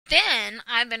then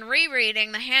I've been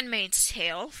rereading The Handmaid's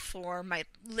Tale for my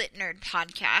Lit Nerd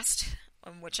podcast,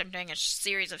 which I'm doing a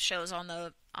series of shows on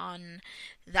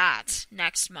that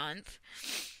next month.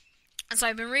 And so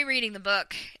I've been rereading the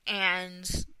book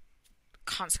and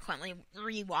consequently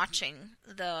rewatching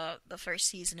the first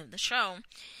season of the show.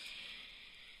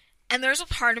 And there's a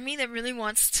part of me that really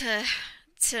wants to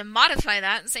modify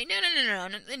that and say, no,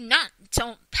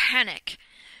 don't panic.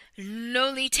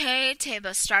 Nolite te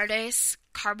bastardes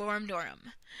carborem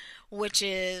dorum, which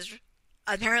is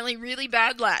apparently really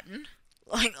bad Latin.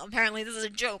 Like, apparently this is a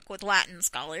joke with Latin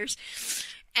scholars.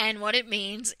 And what it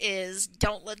means is,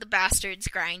 don't let the bastards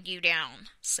grind you down.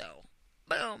 So,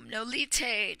 boom,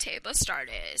 nolite te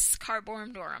bastardes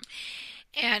carborem dorum.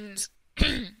 And,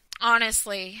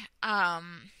 honestly,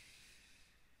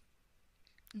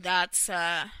 that's,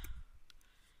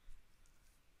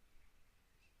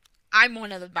 I'm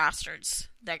one of the bastards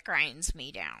that grinds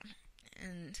me down.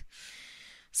 And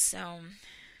so,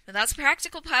 but that's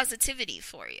practical positivity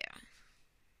for you.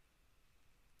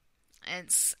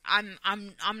 I'm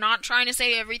not trying to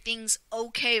say everything's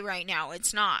okay right now.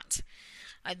 It's not.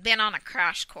 I've been on a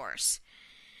crash course,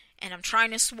 and I'm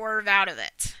trying to swerve out of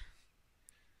it.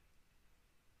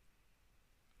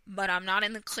 But I'm not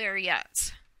in the clear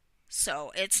yet.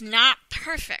 So, it's not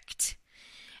perfect.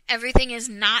 Everything is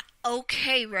not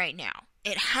okay right now.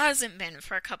 It hasn't been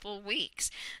for a couple of weeks.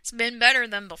 It's been better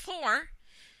than before,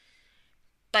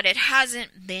 but it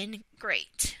hasn't been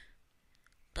great.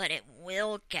 But it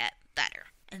will get better.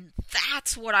 And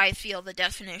that's what I feel the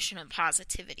definition of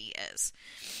positivity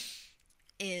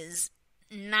is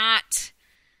not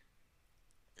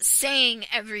saying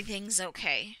everything's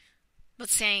okay, but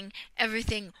saying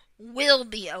everything will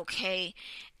be okay,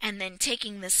 and then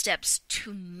taking the steps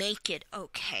to make it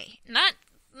okay. Not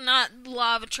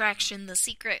law of attraction, The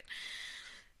Secret.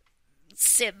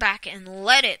 Sit back and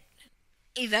let it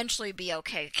eventually be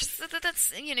okay. Because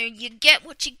that's, you get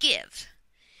what you give.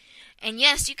 And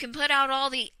yes, you can put out all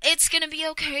the it's gonna be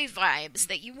okay vibes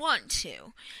that you want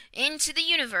to into the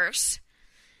universe.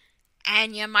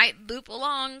 And you might boop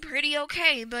along pretty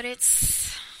okay, but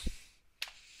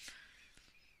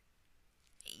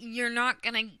you're not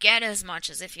gonna get as much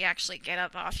as if you actually get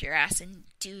up off your ass and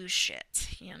do shit,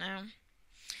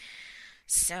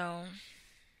 So,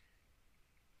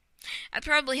 I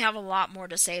probably have a lot more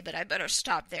to say, but I better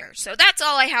stop there. So that's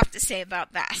all I have to say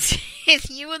about that.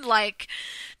 If you would like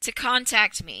to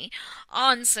contact me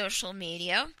on social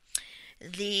media,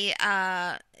 the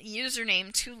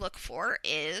username to look for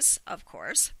is, of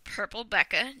course,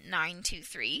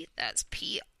 PurpleBecca923. That's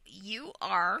PurpleBecca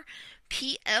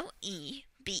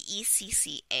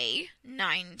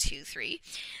 923.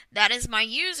 That is my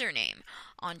username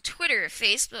on Twitter,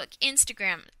 Facebook,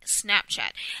 Instagram,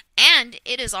 Snapchat, and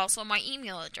it is also my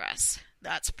email address.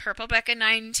 That's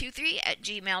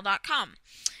purplebecca923@gmail.com.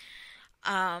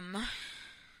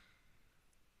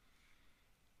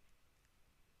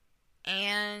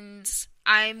 And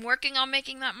I'm working on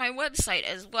making that my website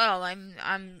as well.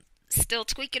 I'm still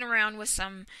tweaking around with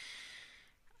some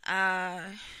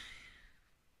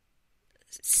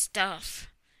stuff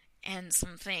and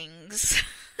some things.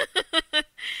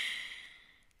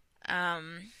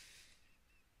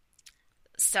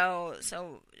 So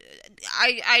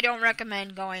I don't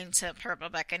recommend going to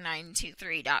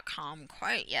purplebecca923.com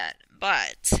quite yet,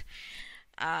 but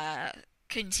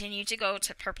continue to go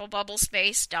to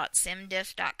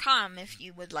purplebubblespace.simdiff.com if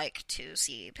you would like to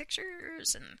see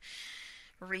pictures and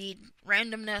read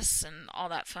randomness and all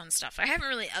that fun stuff. I haven't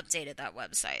really updated that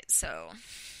website, so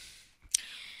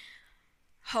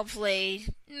hopefully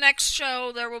next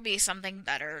show there will be something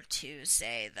better to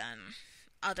say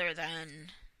other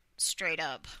than straight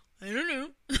up, I don't know.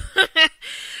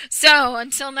 So,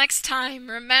 until next time,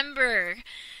 remember,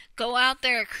 go out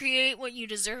there, create what you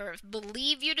deserve,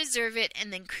 believe you deserve it,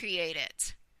 and then create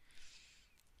it.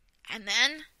 And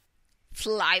then,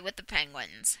 fly with the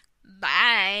penguins.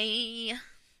 Bye!